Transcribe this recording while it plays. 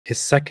His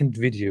second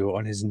video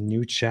on his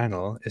new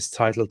channel is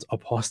titled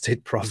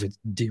Apostate Prophet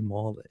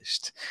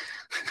Demolished.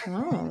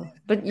 Oh,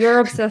 but you're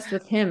obsessed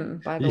with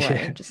him, by the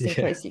way, just in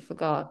case you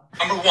forgot.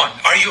 Number one,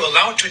 are you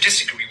allowed to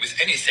disagree with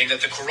anything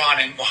that the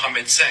Quran and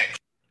Muhammad say?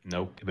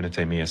 Nope. Ibn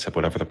Taymiyyah said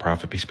whatever the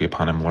Prophet, peace be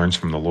upon him, learns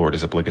from the Lord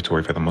is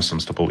obligatory for the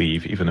Muslims to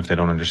believe, even if they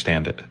don't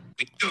understand it.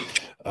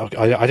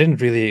 I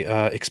didn't really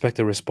expect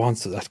a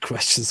response to that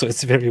question, so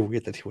it's very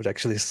weird that he would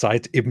actually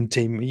cite Ibn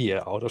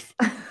Taymiyyah out of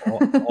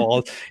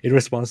all in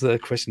response to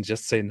that question.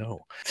 Just say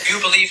no. Do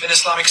you believe an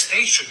Islamic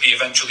State should be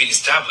eventually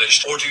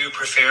established, or do you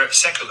prefer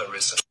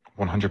secularism?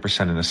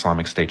 100% an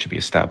Islamic State should be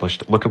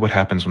established. Look at what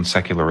happens when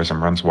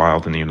secularism runs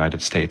wild in the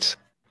United States.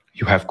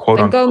 You have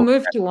quote-unquote go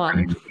move to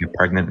one. You're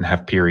pregnant and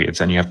have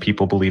periods, and you have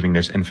people believing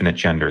there's infinite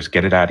genders.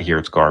 Get it out of here.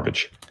 It's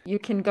garbage. You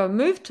can go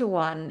move to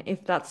one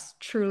if that's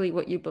truly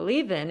what you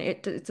believe in.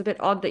 It's a bit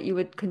odd that you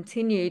would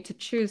continue to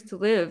choose to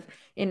live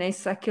in a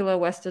secular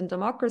Western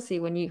democracy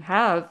when you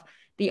have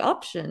the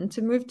option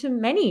to move to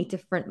many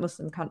different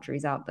Muslim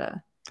countries out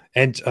there.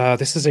 And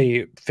this is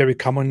a very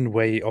common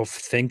way of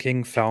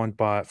thinking found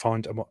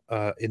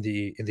in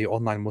the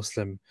online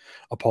Muslim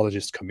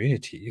apologist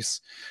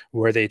communities,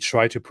 where they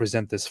try to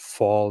present this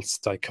false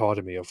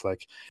dichotomy of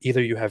like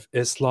either you have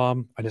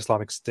Islam, an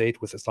Islamic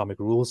State with Islamic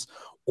rules,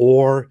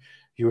 or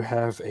you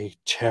have a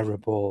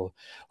terrible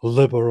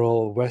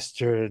liberal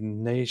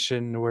Western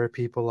nation where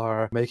people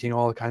are making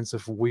all kinds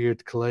of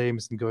weird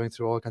claims and going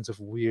through all kinds of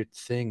weird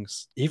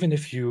things. Even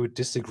if you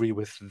disagree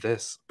with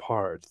this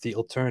part, the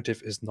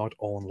alternative is not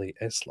only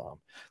Islam.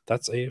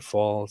 That's a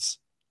false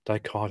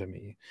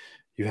dichotomy.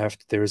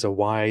 There is a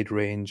wide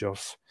range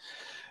of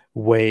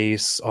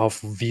ways of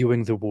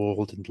viewing the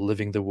world and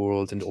living the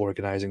world and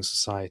organizing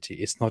society.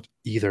 It's not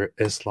either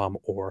Islam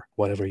or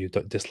whatever you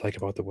dislike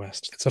about the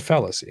West. It's a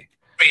fallacy.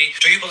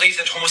 Do you believe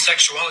that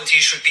homosexuality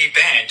should be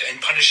banned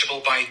and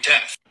punishable by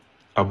death?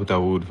 Abu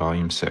Dawood,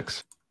 Volume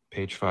 6,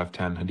 page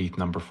 510, Hadith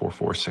number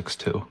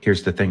 4462.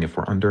 Here's the thing. If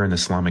we're under an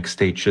Islamic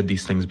State, should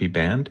these things be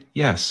banned?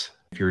 Yes.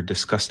 If you're a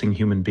disgusting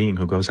human being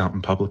who goes out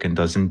in public and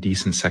does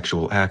indecent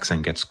sexual acts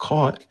and gets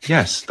caught,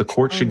 yes, the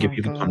court should give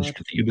you the punishment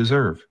that you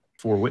deserve.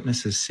 4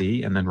 witnesses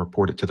see and then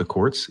report it to the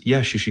courts,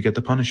 yes, you should get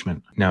the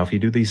punishment. Now, if you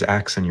do these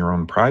acts in your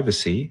own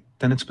privacy,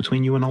 then it's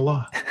between you and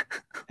Allah.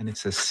 And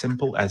it's as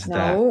simple as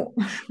that.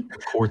 The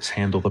courts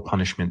handle the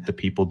punishment, the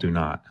people do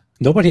not.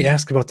 Nobody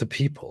asked about the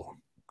people.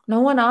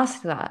 No one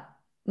asked that.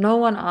 No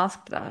one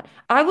asked that.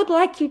 I would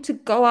like you to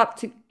go up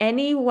to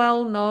any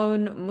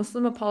well-known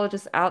Muslim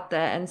apologist out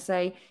there and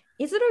say,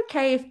 is it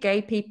okay if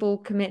gay people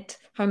commit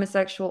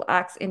homosexual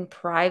acts in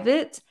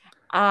private?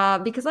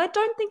 Because I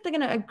don't think they're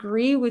going to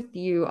agree with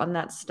you on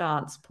that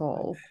stance,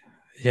 Paul.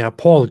 Yeah,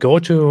 Paul, go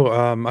to,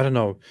 I don't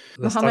know.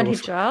 Muhammad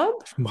Hijab?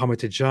 Muhammad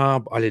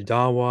Hijab, Ali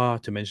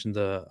Dawa, to mention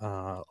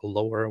the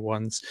lower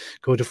ones.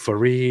 Go to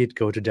Farid,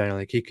 go to Daniel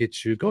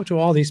Kikichu, go to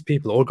all these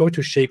people, or go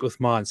to Sheikh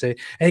Uthman and say,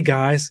 hey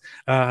guys,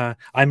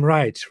 I'm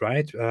right?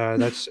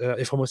 That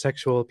if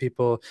homosexual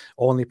people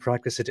only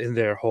practice it in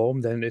their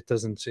home, then it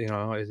doesn't,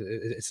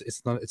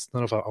 it's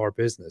none of our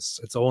business.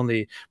 It's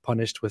only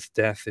punished with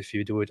death if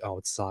you do it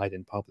outside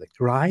in public.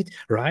 Right,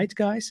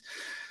 guys?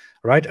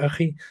 Right,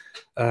 Akhi?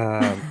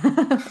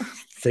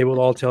 They will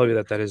all tell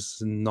you that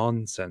is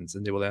nonsense,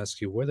 and they will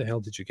ask you, where the hell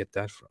did you get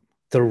that from?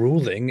 The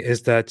ruling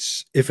is that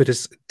if it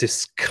is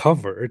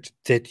discovered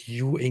that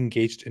you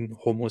engaged in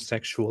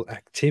homosexual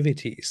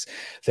activities,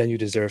 then you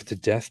deserve the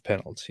death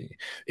penalty.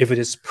 If it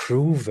is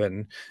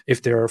proven,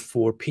 if there are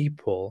 4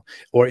 people,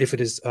 or if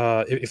it is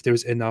if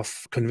there's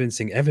enough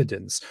convincing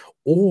evidence,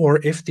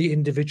 or if the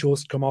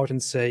individuals come out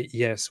and say,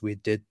 yes, we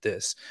did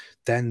this,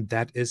 then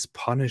that is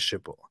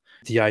punishable.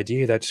 The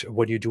idea that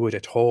when you do it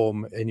at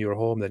home, in your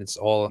home, then it's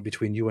all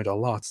between you and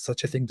Allah,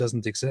 such a thing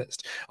doesn't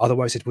exist.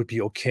 Otherwise, it would be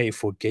okay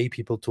for gay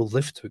people to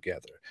live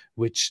together,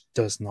 which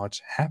does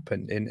not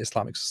happen in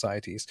Islamic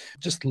societies.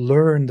 Just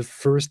learn the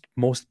first,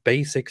 most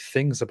basic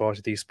things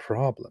about these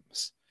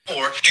problems.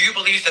 Or do you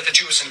believe that the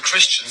Jews and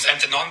Christians and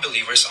the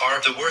non-believers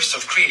are the worst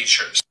of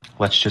creatures?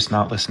 Let's just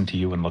not listen to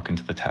you and look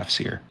into the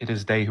tafsir. It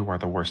is they who are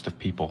the worst of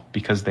people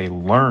because they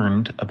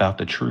learned about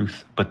the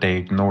truth, but they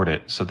ignored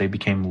it. So they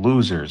became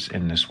losers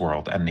in this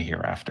world and the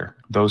hereafter.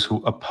 Those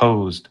who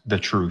opposed the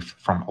truth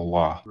from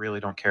Allah. Really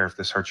don't care if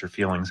this hurts your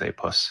feelings,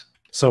 puss.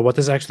 So what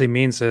this actually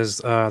means is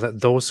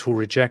that those who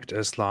reject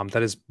Islam,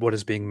 that is what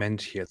is being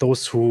meant here.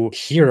 Those who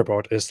hear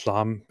about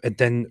Islam and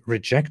then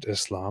reject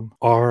Islam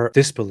are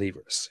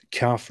disbelievers,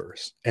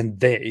 kafirs, and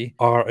they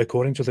are,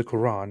 according to the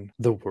Quran,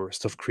 the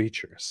worst of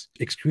creatures.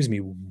 Excuse me,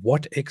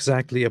 what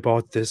exactly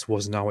about this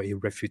was now a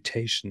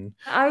refutation?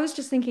 I was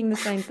just thinking the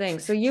same thing.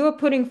 So you were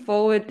putting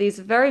forward these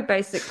very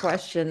basic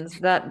questions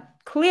that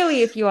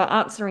clearly, if you are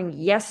answering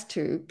yes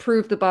to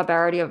prove the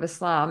barbarity of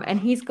Islam, and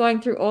he's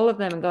going through all of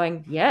them and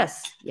going,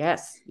 yes,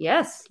 yes,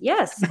 yes,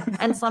 yes,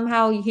 and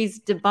somehow he's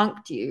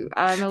debunked you.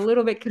 I'm a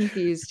little bit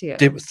confused here.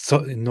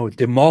 No,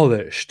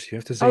 demolished. You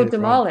have to say it wrong.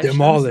 Demolished.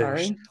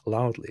 Demolished.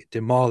 Loudly.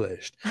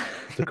 Demolished.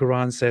 The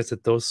Quran says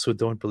that those who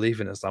don't believe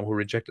in Islam, who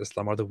reject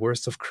Islam, are the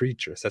worst of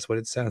creatures. That's what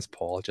it says,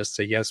 Paul. Just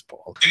say yes,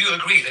 Paul. Do you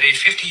agree that a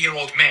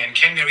 50-year-old man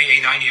can marry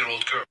a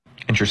 9-year-old girl?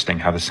 Interesting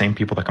how the same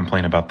people that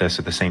complain about this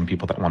are the same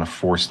people that want to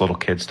force little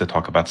kids to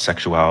talk about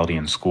sexuality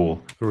in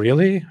school.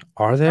 Really?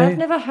 Are they? I've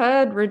never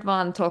heard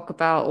Ridwan talk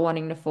about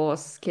wanting to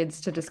force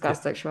kids to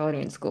discuss sexuality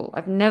in school.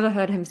 I've never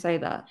heard him say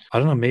that. I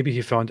don't know. Maybe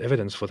he found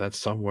evidence for that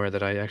somewhere,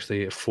 that I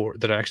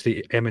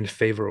actually am in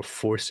favor of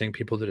forcing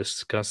people to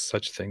discuss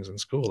such things in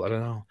school. I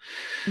don't know.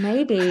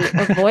 Maybe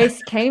a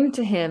voice came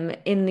to him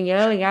in the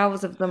early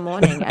hours of the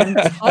morning and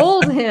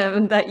told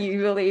him that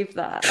you believe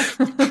that.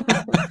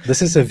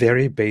 This is a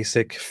very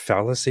basic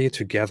fallacy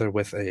together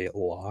with a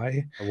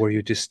lie, where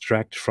you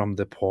distract from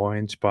the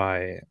point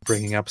by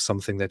bringing up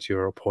something that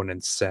your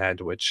opponent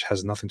said, which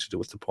has nothing to do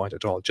with the point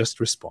at all. Just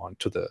respond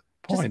to the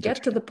point. Just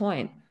get to the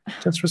point.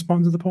 Just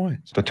respond to the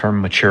point. The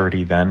term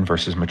maturity then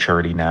versus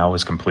maturity now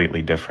is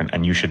completely different,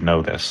 and you should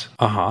know this.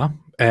 Uh-huh.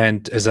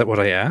 And is that what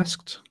I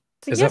asked?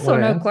 It's a yes or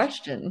no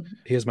question.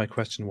 Here's my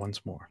question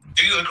once more.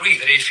 Do you agree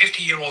that a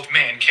 50-year-old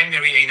man can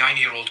marry a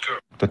 9-year-old girl?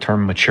 The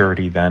term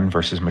maturity then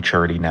versus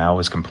maturity now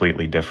is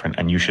completely different,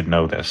 and you should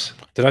know this.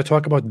 Did I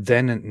talk about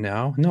then and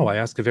now? No, I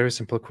asked a very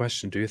simple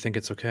question. Do you think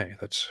it's okay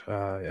that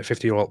a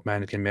 50-year-old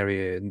man can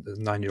marry a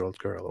 9-year-old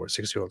girl or a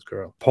 6-year-old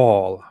girl?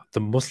 Paul,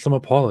 the Muslim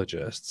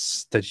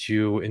apologists that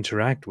you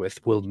interact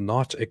with will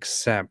not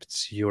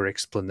accept your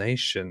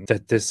explanation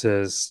that this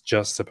is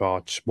just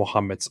about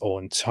Muhammad's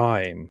own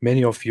time.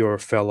 Many of your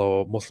fellow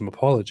Muslim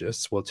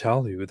apologists will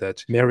tell you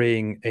that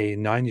marrying a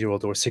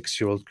 9-year-old or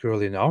 6-year-old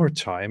girl in our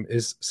time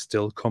is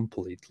still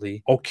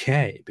completely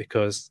okay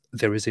because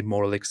there is a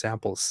moral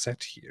example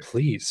set here.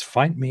 Please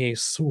find me a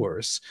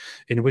source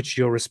in which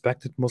your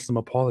respected Muslim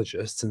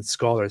apologists and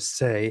scholars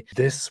say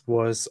this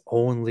was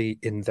only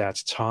in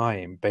that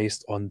time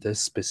based on this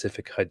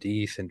specific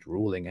hadith and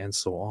ruling and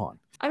so on.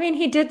 I mean,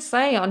 he did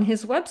say on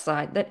his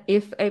website that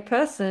if a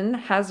person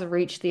has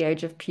reached the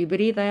age of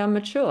puberty, they are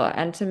mature.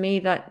 And to me,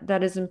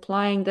 that is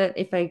implying that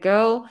if a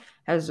girl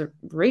has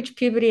reached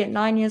puberty at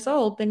 9 years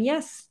old, then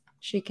yes,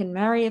 she can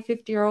marry a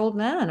 50-year-old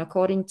man,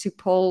 according to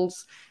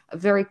Paul's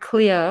very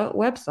clear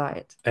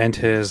website. And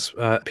his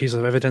piece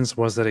of evidence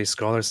was that a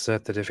scholar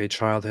said that if a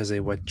child has a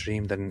wet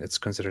dream, then it's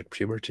considered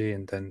puberty,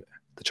 and then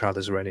the child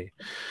is ready.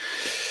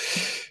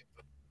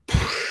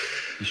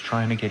 He's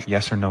trying to get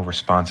yes or no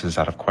responses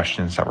out of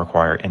questions that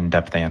require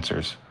in-depth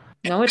answers.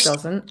 No, it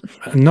doesn't.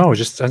 No,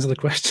 just answer the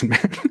question,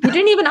 man. You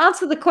didn't even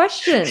answer the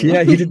question.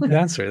 Yeah, he didn't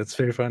answer. That's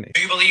very funny.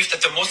 Do you believe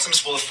that the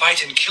Muslims will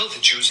fight and kill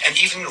the Jews, and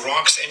even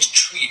rocks and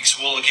trees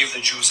will give the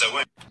Jews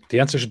away? The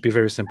answer should be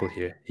very simple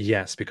here.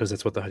 Yes, because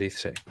that's what the hadith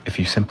say. If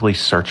you simply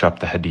search up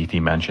the hadith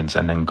he mentions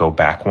and then go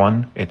back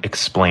one, it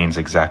explains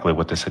exactly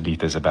what this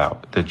hadith is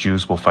about. The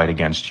Jews will fight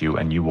against you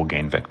and you will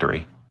gain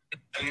victory.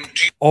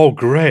 Oh,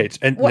 great.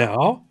 And what?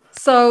 Now?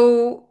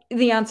 So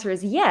the answer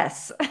is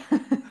yes.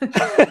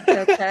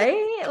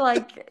 Okay,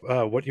 like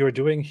what you're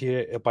doing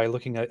here by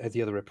looking at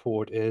the other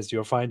report is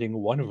you're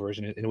finding one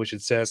version in which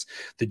it says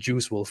the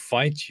Jews will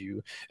fight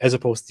you, as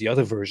opposed to the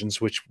other versions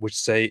which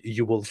say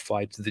you will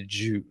fight the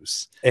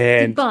Jews.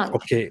 And debunk.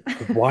 Okay,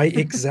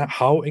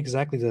 how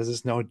exactly does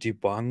this now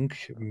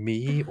debunk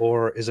me,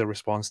 or is a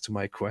response to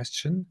my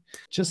question?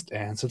 Just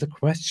answer the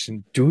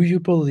question. Do you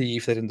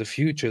believe that in the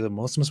future the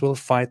Muslims will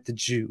fight the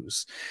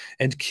Jews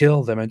and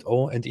kill them,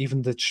 and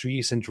even the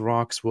trees and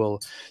rocks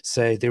will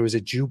say there is a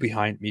Jew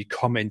behind me,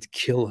 come and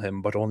kill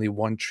him, but only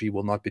one tree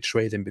will not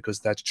betray them because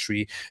that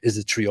tree is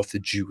the tree of the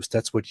Jews?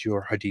 That's what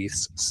your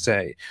hadiths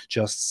say.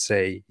 Just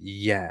say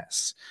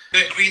yes. Do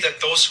you agree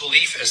that those who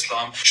leave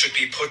Islam should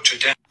be put to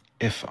death?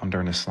 If under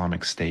an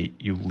Islamic state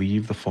you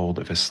leave the fold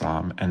of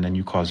Islam and then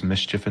you cause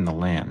mischief in the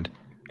land,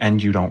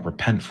 and you don't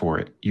repent for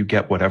it, you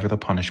get whatever the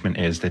punishment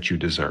is that you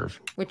deserve.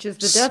 Which is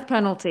the death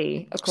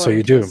penalty,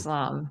 according to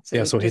Islam.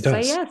 So he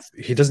does. Yes.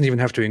 He doesn't even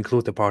have to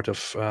include the part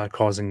of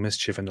causing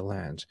mischief in the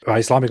land. By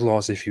Islamic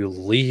laws, if you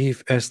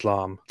leave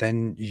Islam,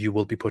 then you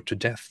will be put to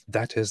death.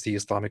 That is the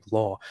Islamic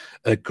law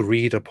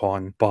agreed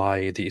upon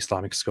by the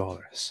Islamic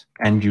scholars.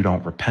 And you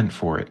don't repent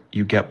for it,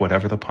 you get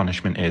whatever the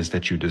punishment is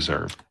that you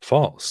deserve.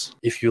 False.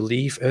 If you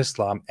leave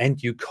Islam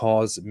and you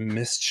cause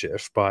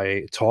mischief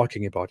by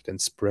talking about it and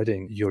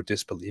spreading your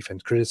disbelief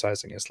and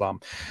criticizing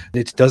Islam,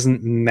 it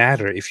doesn't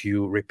matter if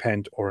you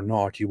repent or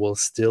not, you will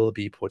still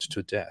be put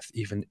to death,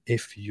 even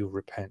if you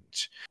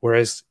repent.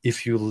 Whereas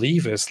if you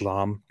leave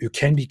Islam, you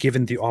can be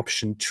given the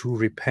option to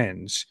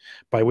repent,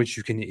 by which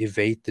you can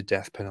evade the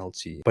death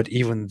penalty. But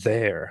even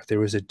there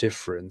is a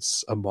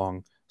difference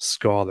among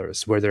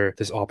scholars whether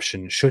this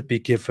option should be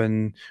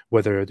given,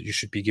 whether you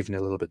should be given a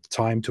little bit of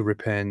time to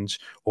repent,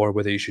 or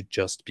whether you should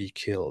just be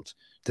killed.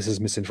 this is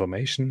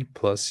misinformation,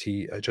 plus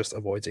he just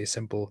avoids a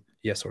simple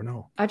yes or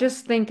no. I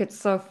just think it's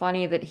so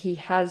funny that he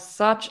has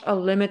such a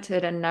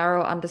limited and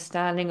narrow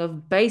understanding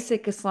of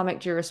basic Islamic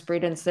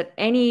jurisprudence that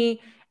any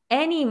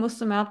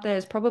Muslim out there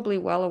is probably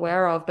well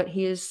aware of, but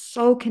he is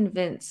so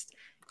convinced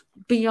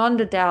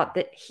beyond a doubt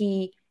that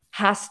he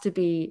has to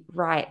be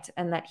right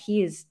and that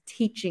he is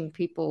teaching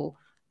people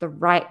the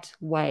right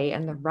way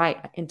and the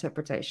right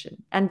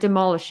interpretation, and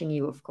demolishing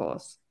you, of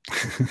course.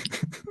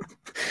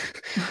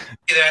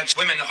 That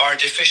women are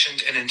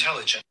deficient in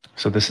intelligence.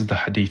 So this is the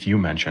hadith you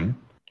mentioned,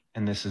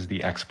 and this is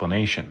the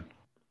explanation.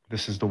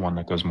 This is the one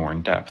that goes more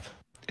in depth.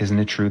 Isn't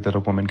it true that a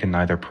woman can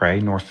neither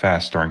pray nor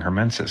fast during her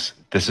menses?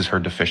 This is her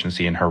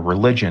deficiency in her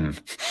religion.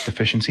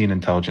 Deficiency in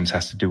intelligence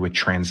has to do with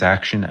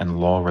transaction and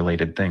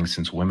law-related things,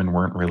 since women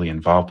weren't really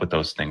involved with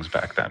those things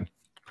back then.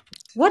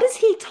 What is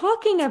he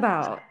talking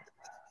about?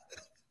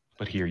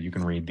 But here, you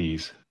can read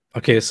these.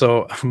 Okay,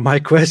 so my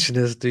question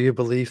is, do you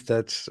believe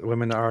that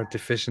women are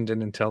deficient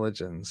in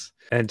intelligence?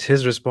 And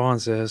his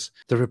response is,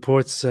 the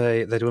reports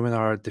say that women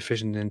are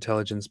deficient in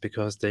intelligence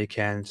because they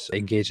can't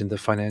engage in the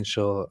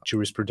financial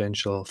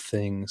jurisprudential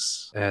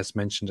things as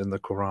mentioned in the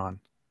Quran.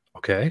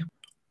 Okay.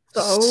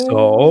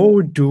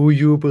 So do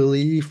you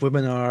believe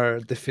women are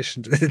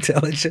deficient in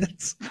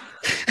intelligence?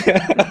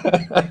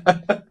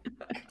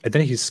 And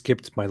then he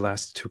skipped my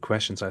last two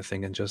questions, I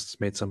think, and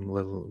just made some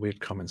little weird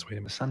comments. Wait a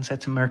minute. The sun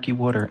sets in murky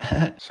water.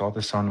 Saw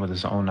the sun with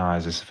his own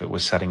eyes as if it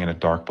was setting in a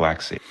dark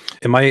black sea.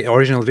 In my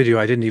original video,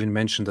 I didn't even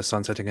mention the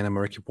sun setting in a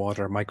murky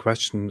water. My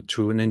question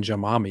to Ninja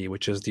Mami,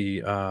 which is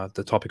the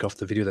topic of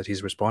the video that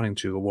he's responding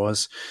to,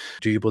 was,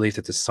 do you believe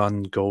that the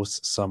sun goes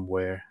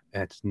somewhere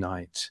at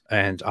night?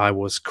 And I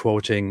was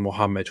quoting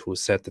Muhammad, who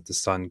said that the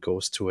sun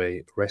goes to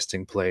a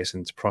resting place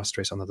and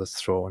prostrates under the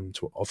throne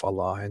of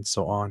Allah and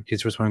so on.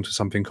 He's responding to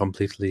something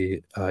completely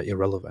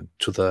irrelevant,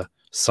 to the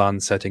sun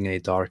setting in a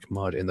dark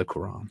mud in the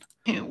Quran.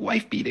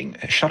 Wife beating.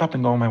 Shut up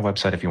and go on my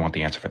website if you want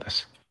the answer for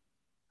this.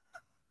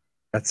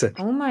 That's it.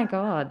 Oh my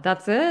God,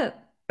 that's it?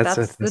 That's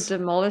That's it. the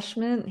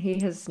demolishment. He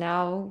has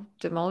now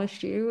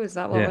demolished you. Is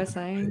that what we're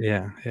saying?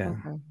 Yeah. Okay.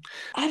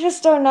 I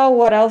just don't know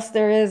what else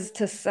there is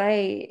to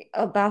say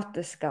about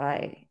this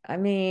guy. I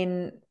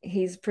mean,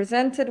 he's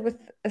presented with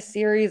a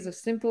series of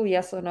simple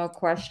yes or no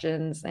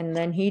questions, and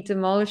then he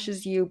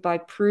demolishes you by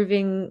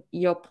proving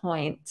your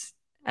point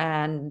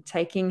and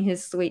taking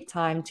his sweet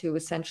time to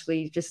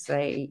essentially just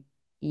say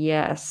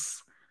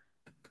yes.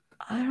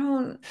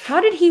 How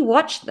did he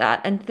watch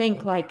that and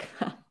think like,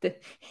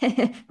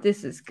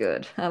 this is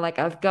good. Like,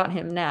 I've got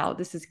him now.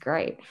 This is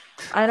great.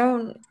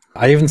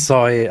 I even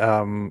saw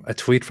a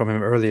tweet from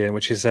him earlier in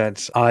which he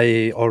said,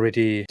 I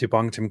already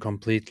debunked him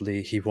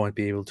completely. He won't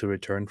be able to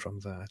return from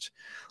that.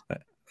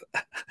 What?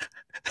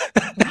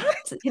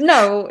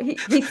 No,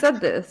 he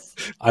said this.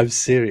 I'm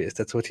serious.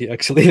 That's what he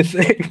actually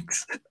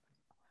thinks.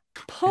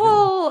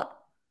 Paul,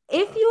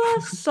 if you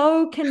are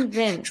so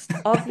convinced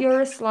of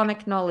your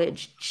Islamic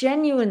knowledge,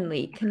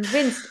 genuinely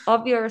convinced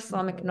of your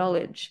Islamic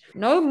knowledge,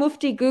 no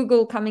Mufti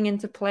Google coming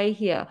into play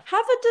here.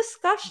 Have a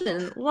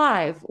discussion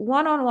live,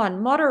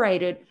 one-on-one,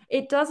 moderated.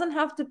 It doesn't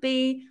have to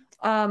be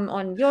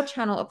on your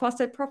channel,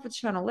 Apostate Prophet's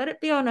channel. Let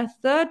it be on a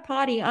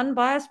third-party,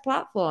 unbiased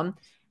platform,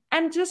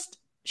 and just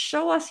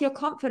show us your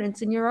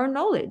confidence in your own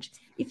knowledge.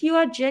 If you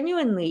are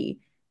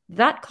genuinely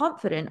that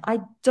confident, I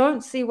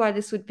don't see why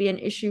this would be an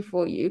issue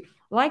for you.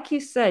 Like you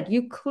said,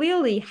 you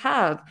clearly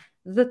have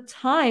the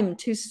time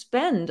to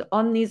spend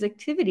on these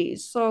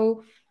activities.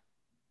 So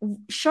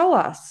show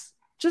us,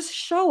 just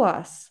show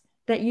us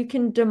that you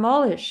can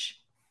demolish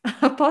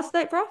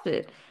Apostate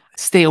Prophet.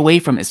 Stay away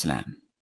from Islam.